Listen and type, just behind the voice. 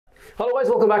Hello guys,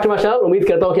 welcome back to my channel. उम्मीद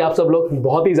करता हूँ कि आप सब लोग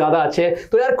बहुत ही ज्यादा अच्छे हैं।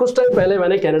 तो यार कुछ टाइम पहले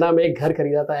मैंने कनाडा में एक घर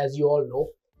खरीदा था, एज यू ऑल नो।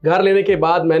 घर लेने के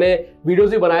बाद मैंने वीडियोस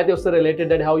भी बनाए थे उससे related,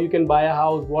 that how you can buy a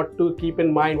house, what to keep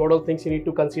in mind, what all things you need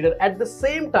to consider. At the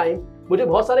same time मुझे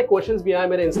बहुत सारे क्वेश्चंस भी आए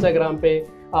मेरे इंस्टाग्राम पे,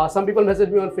 some people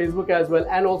message me on Facebook as well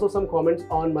and also some comments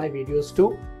on my videos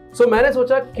to. सो मैंने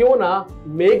सोचा क्यों ना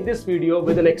make this video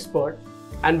with an expert,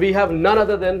 and we have none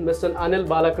other than Mr. Anil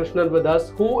Balakrishnan with us,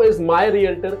 who is my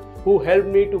realtor, who helped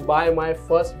me to buy my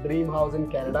first dream house in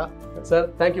Canada. Sir,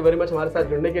 thank you very much हमारे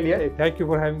साथ जुड़ने के लिए. Hey, thank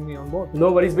you for having me on board.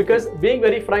 No worries, because being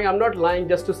very frank, I'm not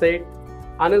lying just to say it.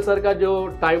 Anil sir का जो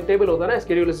time table होता है ना,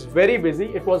 schedule is very busy.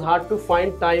 It was hard to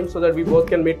find time so that we both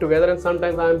can meet together, and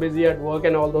sometimes I am busy at work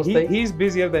and all those things. He's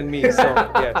busier than me, so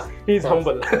yes. He's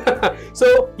humble. So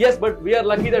yes, but we are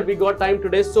lucky that we got time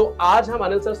today. So आज हम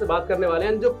Anil sir से बात करने वाले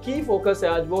हैं, जो की focus है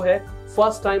आज वो है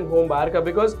फर्स्ट टाइम होम बायर का,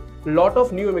 because lot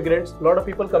of new immigrants, lot of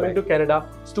people coming to Canada,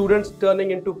 students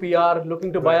turning into PR,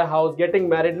 looking to buy a house, getting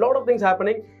married, lot of things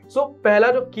happening. So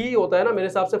पहला जो की होता है ना मेरे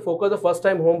हिसाब से focus first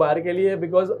time home buyer के लिए,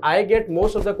 because I get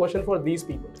most of the question for these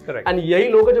people. Correct. And यही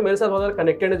लोग हैं जो मेरे साथ बहुत ज़्यादा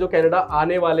कनेक्टेड है, जो कनाडा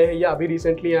आने वाले हैं या अभी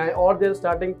रिसेंटली आए, और they're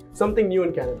starting something new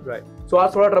in Canada. Right. So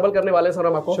आज थोड़ा ट्रबल करने वाले हैं सर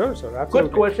हम आपको. Sure, sure, absolutely.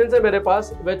 कुछ क्वेश्चंस है मेरे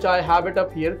पास, which I have it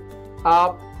up here.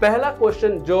 पहला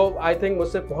क्वेश्चन जो आई थिंक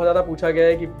मुझसे बहुत ज्यादा पूछा गया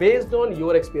है कि based on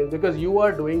your experience, because you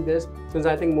are doing this since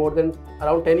I think more than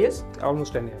around 10 years,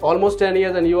 almost 10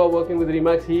 years, and you are working with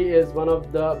Remax. He is one of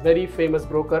the very famous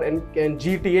broker in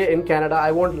GTA in Canada.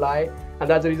 I won't lie, and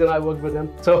that's the reason I worked with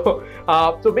him.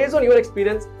 So based on your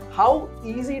experience, how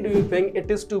easy do you think it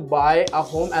is to buy a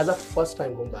home as a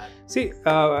first-time home buyer?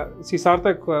 See,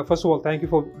 Sarthak, first of all, thank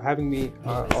you for having me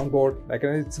on board. Like,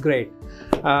 it's great.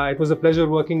 It was a pleasure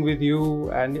working with you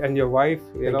and your wife.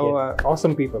 You know,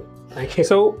 awesome people. Thank you.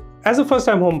 So, as a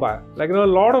first-time home buyer, like, you know,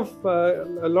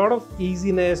 a lot of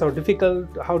easiness or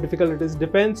how difficult it is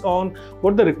depends on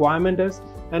what the requirement is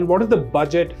and what is the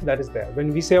budget that is there.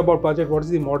 When we say about budget, what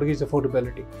is the mortgage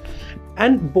affordability,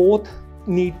 and both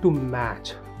need to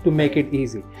match to make it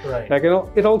easy. Right. Like, you know,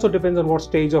 it also depends on what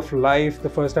stage of life the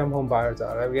first-time home buyers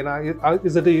are. You know,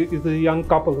 is it a young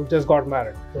couple who just got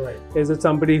married? Right. Is it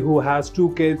somebody who has 2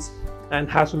 kids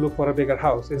and has to look for a bigger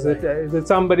house? Is it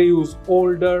somebody who's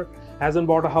older,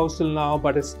 hasn't bought a house till now,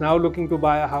 but is now looking to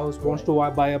buy a house, wants to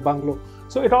buy a bungalow?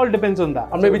 So it all depends on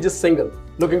that. Or maybe just single,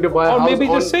 looking to buy a house maybe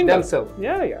on just single. themselves.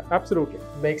 Yeah, absolutely.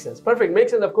 Makes sense. Perfect.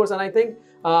 Makes sense, of course. And I think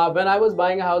when I was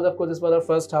buying a house, of course, this was our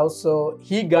first house. So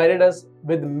he guided us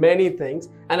with many things.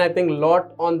 And I think a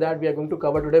lot on that we are going to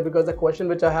cover today, because the question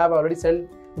which I have already sent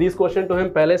these questions to him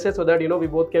पहले से, so that, you know, we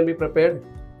both can be prepared.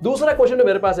 दूसरा question जो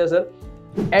मेरे पास है sir,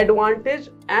 advantage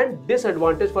and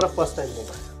disadvantage for a first time home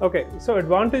buyer. Okay, so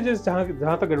advantages,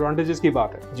 जहाँ तक advantages की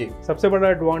बात है जी, सबसे बड़ा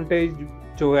advantage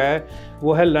जो है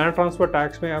वो है land transfer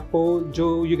tax में आपको जो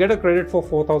you get a credit for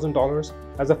 $4,000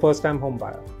 as a first time home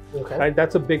buyer. Okay. Right,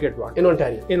 that's a big advantage. In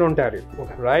Ontario. In Ontario.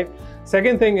 Okay. Right.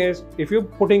 Second thing is, if you're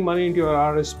putting money into your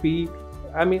RSP,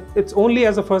 I mean, it's only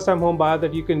as a first-time home buyer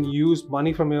that you can use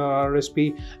money from your RSP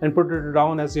and put it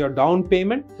down as your down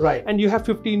payment. Right. And you have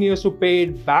 15 years to pay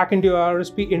it back into your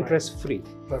RSP interest-free.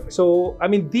 Perfect. So, I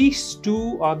mean, these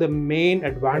two are the main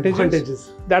advantages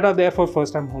that are there for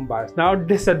first-time home buyers. Now,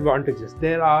 disadvantages,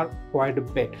 there are quite a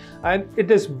bit, and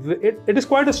it is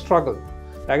quite a struggle.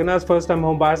 Like, as first-time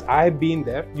home buyers, I've been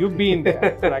there. You've been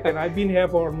there. Like, and I've been here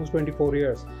for almost 24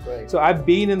 years. Right. So I've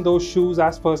been in those shoes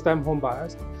as first-time home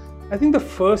buyers. I think the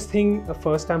first thing a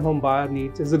first-time home buyer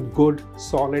needs is a good,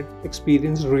 solid,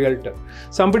 experienced realtor.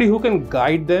 Somebody who can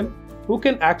guide them, who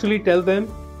can actually tell them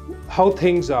how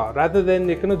things are, rather than,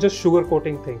 you know, just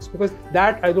sugarcoating things. Because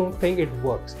that, I don't think it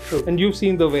works. True. And you've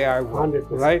seen the way I work,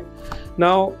 100%. right?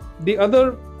 Now, the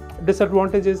other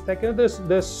disadvantage is, like, you know,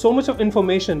 there's so much of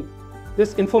information.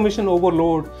 This information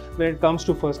overload when it comes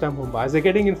to first-time home buyers. They're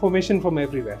getting information from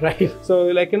everywhere. Right. So,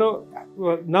 like, you know,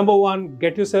 number one,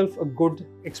 get yourself a good,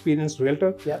 experienced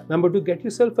realtor. Yeah. Number two, get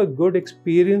yourself a good,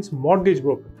 experienced mortgage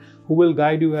broker who will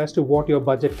guide you as to what your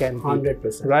budget can be.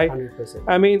 100%. Right. 100%.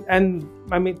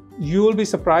 I mean, you will be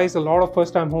surprised. A lot of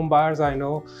first-time home buyers I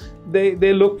know,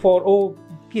 they look for, oh,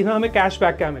 कि ना हमें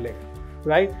cashback क्या मिलेगा,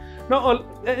 right? No,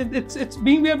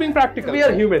 we are being practical. We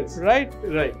are humans, right?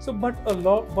 Right. So, but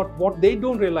what they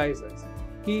don't realize is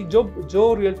कि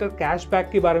जो realtor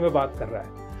cashback के बारे में बात कर रहा है,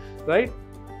 right?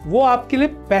 वो आपके लिए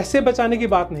पैसे बचाने की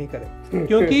बात नहीं करे,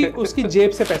 क्योंकि उसकी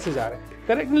जेब से पैसे जा रहे हैं.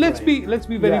 Correct? Let's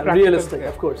be very practical. Realistic,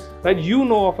 of course. Right? You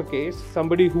know of a case,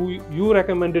 somebody who you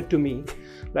recommended to me,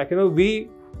 like, you know,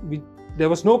 there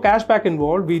was no cashback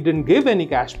involved. We didn't give any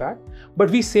cashback, but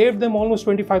we saved them almost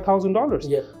 $25,000.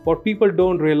 Yeah. What people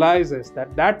don't realize is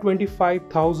that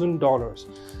 $25,000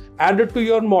 added to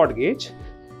your mortgage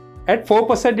at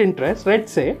 4% interest,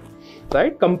 let's say,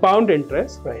 right? Compound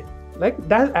interest, Right. like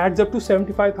that adds up to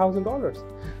 $75,000.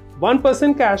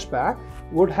 1% cash back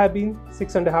would have been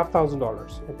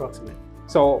 $6,500 Approximately.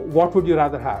 So what would you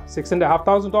rather have,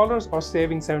 $6,500 or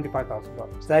saving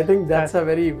 $75,000? So I think that's a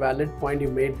very valid point you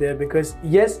made there, because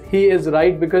yes, he is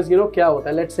right, because you know kya hota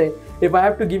hai? Let's say if I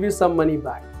have to give you some money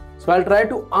back, so I'll try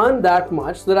to earn that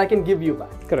much so that I can give you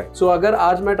back. Correct. So अगर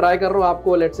आज मैं try कर रहा हूँ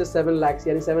आपको let's say 7 lakhs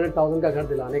यानी 700,000 का घर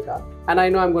दिलाने का, and I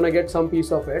know I'm gonna get some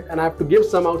piece of it and I have to give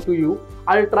some out to you,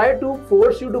 I'll try to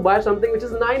force you to buy something which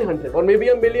is 900 or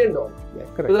maybe $1 million, Yeah,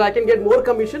 correct. so that I can get more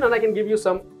commission and I can give you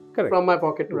some Correct. from my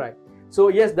pocket too. Right. So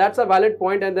yes, that's a valid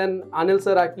point. And then Anil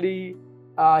sir actually,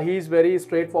 he's very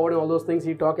straightforward in all those things.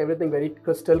 He talk everything very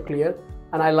crystal clear,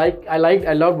 and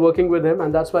I loved working with him,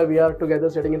 and that's why we are together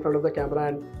sitting in front of the camera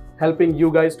and helping you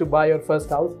guys to buy your first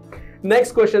house.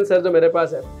 Next question, sir, जो मेरे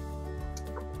पास है.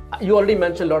 You already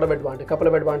mentioned a lot of advantages, couple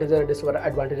of advantages and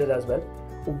disadvantages as well.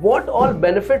 What all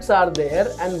benefits are there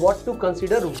and what to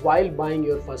consider while buying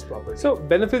your first property? So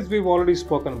benefits we've already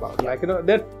spoken about. Like, you know,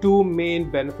 there are two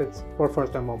main benefits for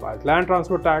first-time home buyers: land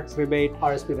transfer tax rebate,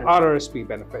 RSP benefit. RRSP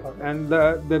benefit. Okay. And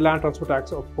the land transfer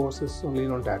tax, of course, is only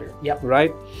in Ontario. Yep.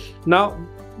 Right. Now,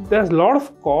 there's a lot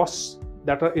of costs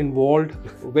that are involved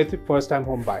with first-time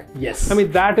home buy. Yes. I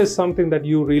mean, that is something that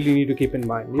you really need to keep in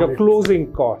mind. Your 100%.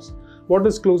 closing costs. What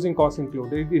does closing costs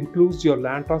include? It includes your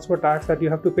land transfer tax that you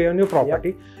have to pay on your property.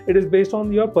 Yep. It is based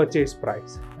on your purchase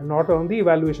price and not on the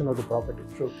evaluation of the property.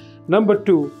 True. Number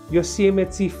two, your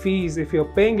CMHC fees. If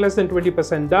you're paying less than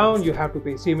 20% down, you have to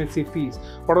pay CMHC fees.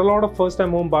 What a lot of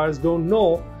first-time home buyers don't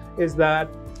know is that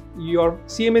your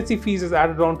CMHC fees is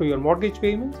added on to your mortgage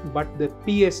payments, but the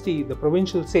PST, the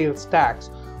provincial sales tax,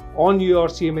 on your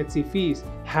CMHC fees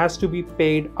has to be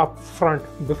paid up front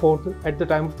at the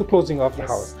time of the closing of the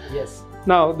house. Yes.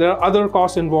 Now, there are other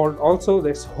costs involved also.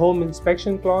 There's home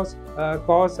inspection costs.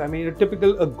 I mean,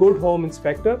 a good home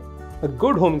inspector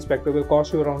will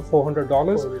cost you around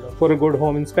 $400 for a good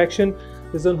home inspection.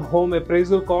 There's a home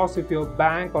appraisal cost. If your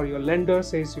bank or your lender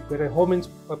says you get a home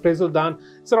appraisal done,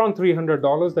 it's around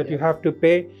 $300 that you have to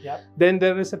pay. Yep. Then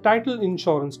there is a title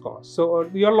insurance cost. So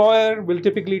your lawyer will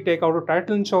typically take out a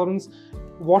title insurance.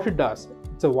 What it does,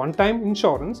 it's a one-time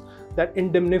insurance that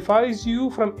indemnifies you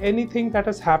from anything that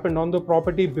has happened on the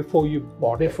property before you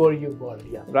bought it.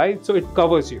 Yeah. Right? So it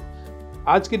covers you.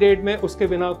 आज की date में उसके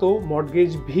बिना तो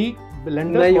mortgage भी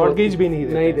lenders mortgage भी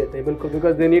नहीं देते बिल्कुल,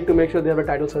 because they need to make sure they have a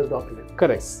title search document.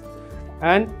 Correct.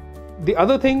 And the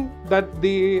other thing that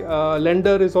the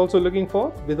lender is also looking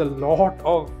for, with a lot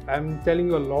of, I'm telling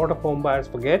you, a lot of home buyers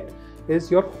forget, is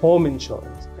your home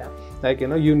insurance. Yeah. Like, you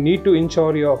know, you need to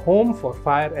insure your home for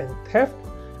fire and theft,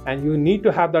 and you need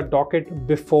to have that docket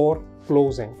before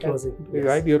closing. Yes.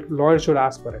 Right? Your lawyer should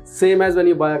ask for it. Same as when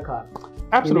you buy a car.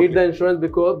 Absolutely. You need the insurance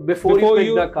before you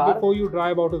pick the car. Before you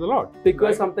drive out of the lot.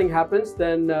 Because something happens,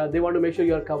 then they want to make sure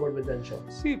you are covered with the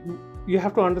insurance. See, you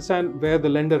have to understand where the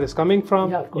lender is coming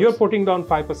from. Yeah, of course. You're putting down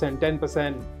 5%,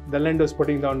 10%. The lender's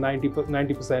putting down 90%,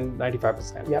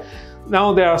 95%. Yep.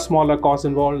 Now there are smaller costs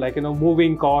involved, like, you know,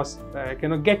 moving costs. You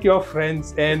know, get your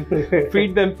friends and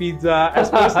feed them pizza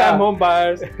as first-time home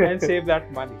buyers and save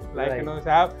that money. Like, you know,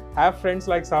 have friends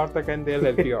like Sarthak and they'll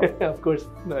help you out. Of course.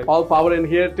 Right. All power in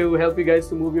here to help you guys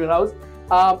to move your house.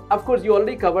 Of course, you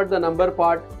already covered the number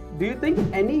part. Do you think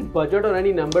any budget or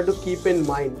any number to keep in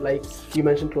mind? Like you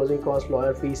mentioned closing costs,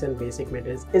 lawyer fees and basic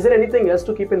maintenance. Is there anything else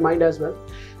to keep in mind as well?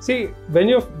 See, when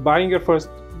you're buying the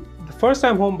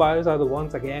first-time home buyers are the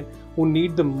ones, again, who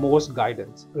need the most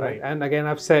guidance. Right? And again,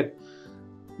 I've said,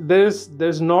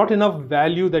 there's not enough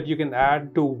value that you can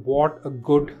add to what a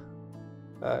good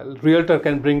realtor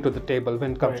can bring to the table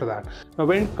when it comes to that. Now,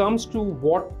 when it comes to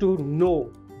what to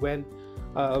know when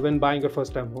buying a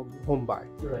first-time home buy,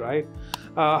 right?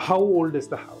 How old is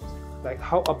the house? Like,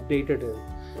 how updated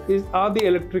are the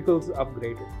electricals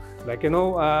upgraded? Like, you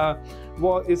know,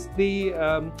 what is the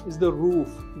roof,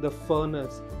 the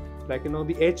furnace, like, you know,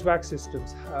 the HVAC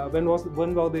systems? When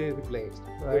were they replaced?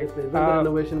 Right? When the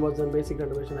renovation was done, basic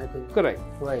renovation, I think. Correct.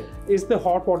 Right. Is the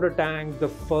hot water tank, the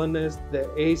furnace, the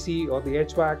AC or the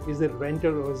HVAC, is it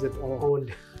rented or is it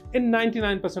owned? In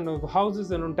 99% of the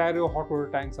houses in Ontario, hot water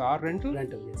tanks are rental.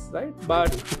 Rental, yes. Right?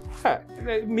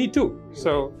 But me too.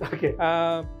 So, okay.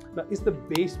 Now, is the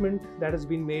basement that has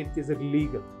been made, is it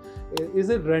legal? Is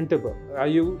it rentable?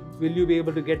 Will you be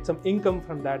able to get some income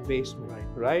from that basement?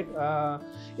 Right?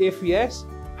 If yes,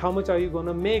 how much are you going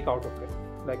to make out of it?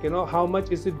 Like, you know, how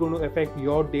much is it going to affect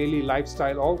your daily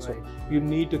lifestyle also? You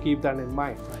need to keep that in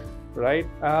mind. Right?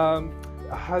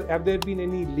 Have there been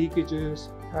any leakages?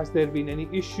 Has there been any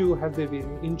issue? Has there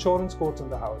been insurance codes on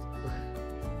the house?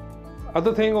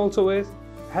 Other thing also is,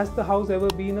 has the house ever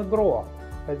been a grow up?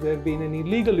 Has there been any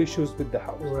legal issues with the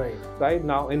house? Right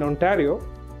now in Ontario,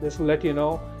 just to let you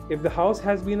know, if the house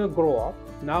has been a grow up,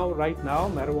 right now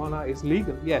marijuana is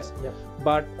legal, yes,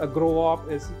 but a grow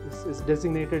up is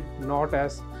designated not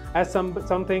as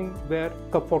something where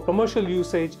for commercial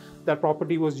usage, that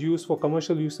property was used for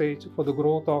commercial usage for the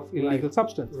growth of illegal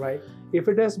substance. If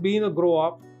it has been a grow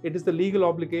up, it is the legal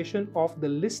obligation of the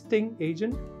listing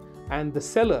agent and the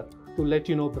seller to let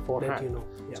you know beforehand.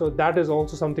 So that is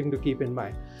also something to keep in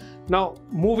mind. Now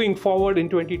moving forward in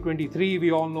 2023,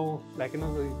 we all know, like,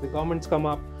 the government's come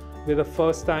up with a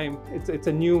first time, it's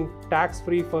a new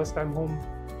tax-free first time home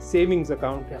savings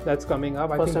account that's coming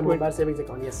up. First time home savings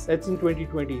account, yes. It's in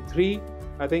 2023.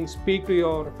 I think speak to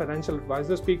your financial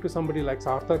advisor, speak to somebody like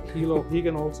Sarthak. He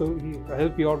can also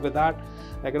help you out with that.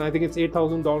 Like, and I think it's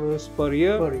 $8,000 per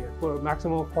year for a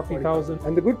maximum of 40,000.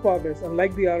 And the good part is,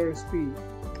 unlike the RRSP,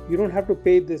 you don't have to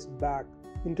pay this back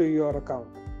into your account.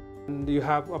 And you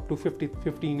have up to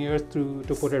 15 years to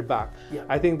put it back.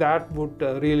 I think that would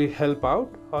really help out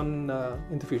in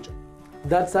the future.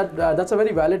 That's a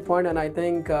very valid point, and I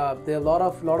think there are a lot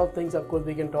of things, of course,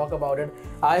 we can talk about it.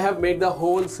 I have made the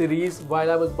whole series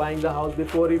while I was buying the house,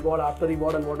 before he bought, after he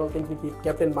bought, and what all things we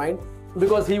kept in mind,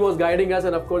 because he was guiding us,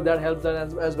 and of course that helps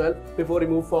us as well before we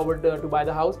move forward to buy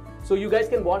the house. So you guys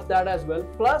can watch that as well.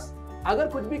 Plus, अगर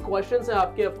कुछ भी questions हैं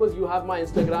आपके, of course you have my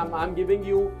Instagram. I'm giving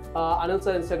you Anil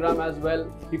sir Instagram as well.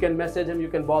 You can message him, you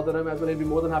can bother him as well. He'll be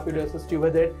more than happy to assist you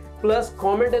with it. Plus,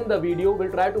 comment in the video.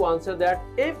 We'll try to answer that.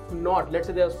 If not, let's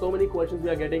say there are so many questions we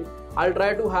are getting, I'll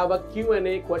try to have a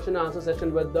Q&A question and answer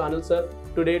session with the Anil sir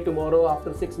today, tomorrow,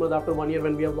 after 6 months, after 1 year,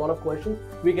 when we have a lot of questions.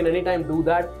 We can anytime do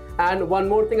that. And one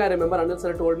more thing I remember Anil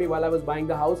sir told me while I was buying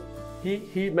the house.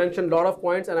 He mentioned a lot of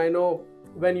points, and I know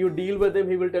when you deal with him,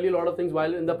 he will tell you a lot of things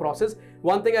while in the process.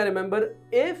 One thing I remember,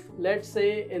 if let's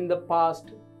say in the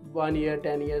past 1 year,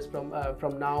 10 years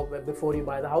from now, before you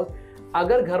buy the house,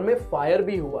 अगर घर में fire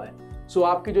भी हुआ है, so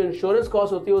आपकी जो insurance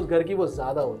cost होती है उस घर की वो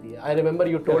ज़्यादा होती है. I remember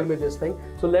you told me this thing.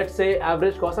 So let's say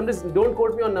average cost, don't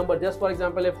quote me on number, just for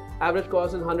example, if average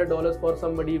cost is $100 for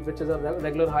somebody which is a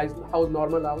regular house,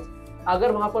 normal house,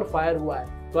 अगर वहाँ पर fire हुआ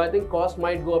है, so I think cost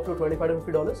might go up to $25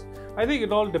 to $50. I think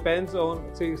it all depends on,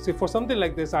 say for something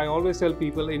like this, I always tell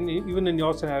people, even in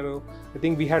your scenario, I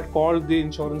think we had called the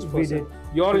insurance person,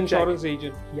 your insurance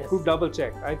agent, to double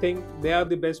check. I think they are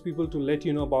the best people to let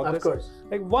you know about this. Of course.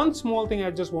 Like, one small thing I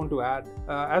just want to add,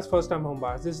 as first time home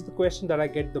buyers, this is the question that I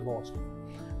get the most.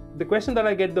 The question that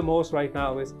I get the most right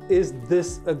now is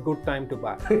this a good time to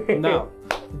buy? Now,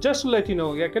 just to let you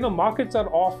know, markets are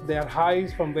off their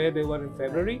highs from where they were in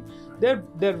February. They're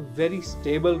very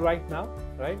stable right now,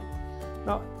 right?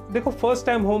 Now, देखो first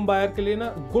time home buyer के लिए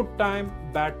ना, good time,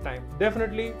 bad time.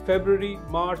 Definitely February,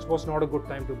 March was not a good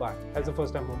time to buy as a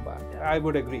first time home buyer. I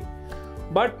would agree.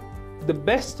 But the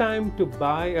best time to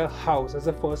buy a house as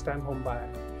a first time home buyer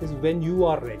is when you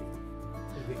are ready.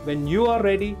 When you are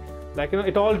ready, like,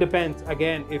 it all depends.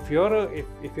 Again, if you're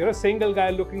a single guy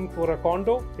looking for a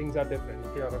condo, things are different.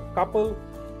 If you're a couple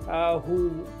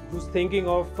who's thinking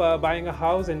of buying a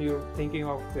house and you're thinking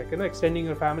of extending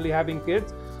your family, having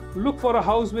kids, look for a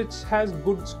house which has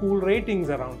good school ratings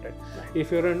around it.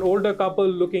 If you're an older couple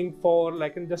looking for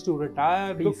just to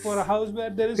retire, peace. Look for a house where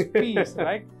there is peace,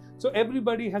 right? So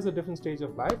everybody has a different stage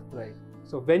of life. Right.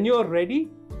 So when you're ready,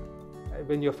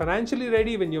 when you're financially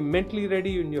ready, when you're mentally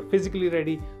ready, when you're physically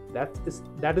ready,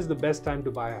 that is the best time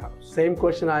to buy a house. Same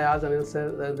question I asked, Anil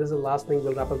said, this is the last thing,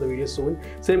 we'll wrap up the video soon.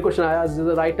 Same question I asked, is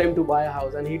the right time to buy a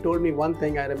house? And he told me one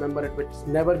thing, I remember it, which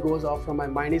never goes off from my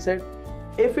mind. He said,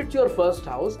 if it's your first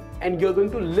house and you're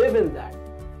going to live in that,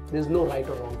 there's no right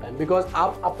or wrong time, because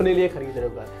आप अपने लिए खरीद रहे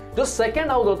हो घर. जो second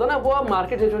house होता है ना, वो आप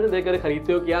market situation देख कर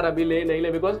खरीदते हो कि यार अभी ले नहीं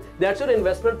ले, because that's your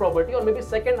investment property, or maybe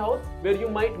second house where you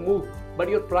might move, but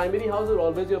your primary house is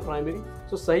always your primary.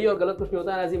 So सही और गलत कुछ नहीं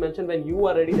होता है. As he mentioned, when you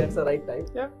are ready, that's the right time.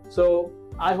 Yeah. So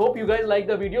I hope you guys like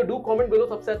the video. Do comment below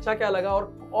सबसे अच्छा क्या लगा,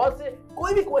 और से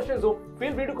कोई भी questions हो,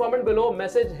 feel free to comment below.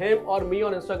 Message him or me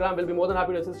on Instagram. We'll be more than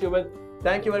happy to assist you with.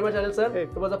 Thank you very much, Anil sir. Hey.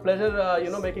 It was a pleasure,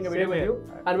 making a video with you.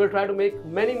 And we'll try to make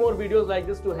many more videos like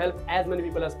this to help as many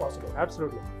people as possible.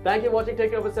 Absolutely. Thank you for watching. Take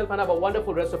care of yourself and have a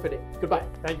wonderful rest of your day. Goodbye.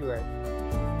 Thank you, guys.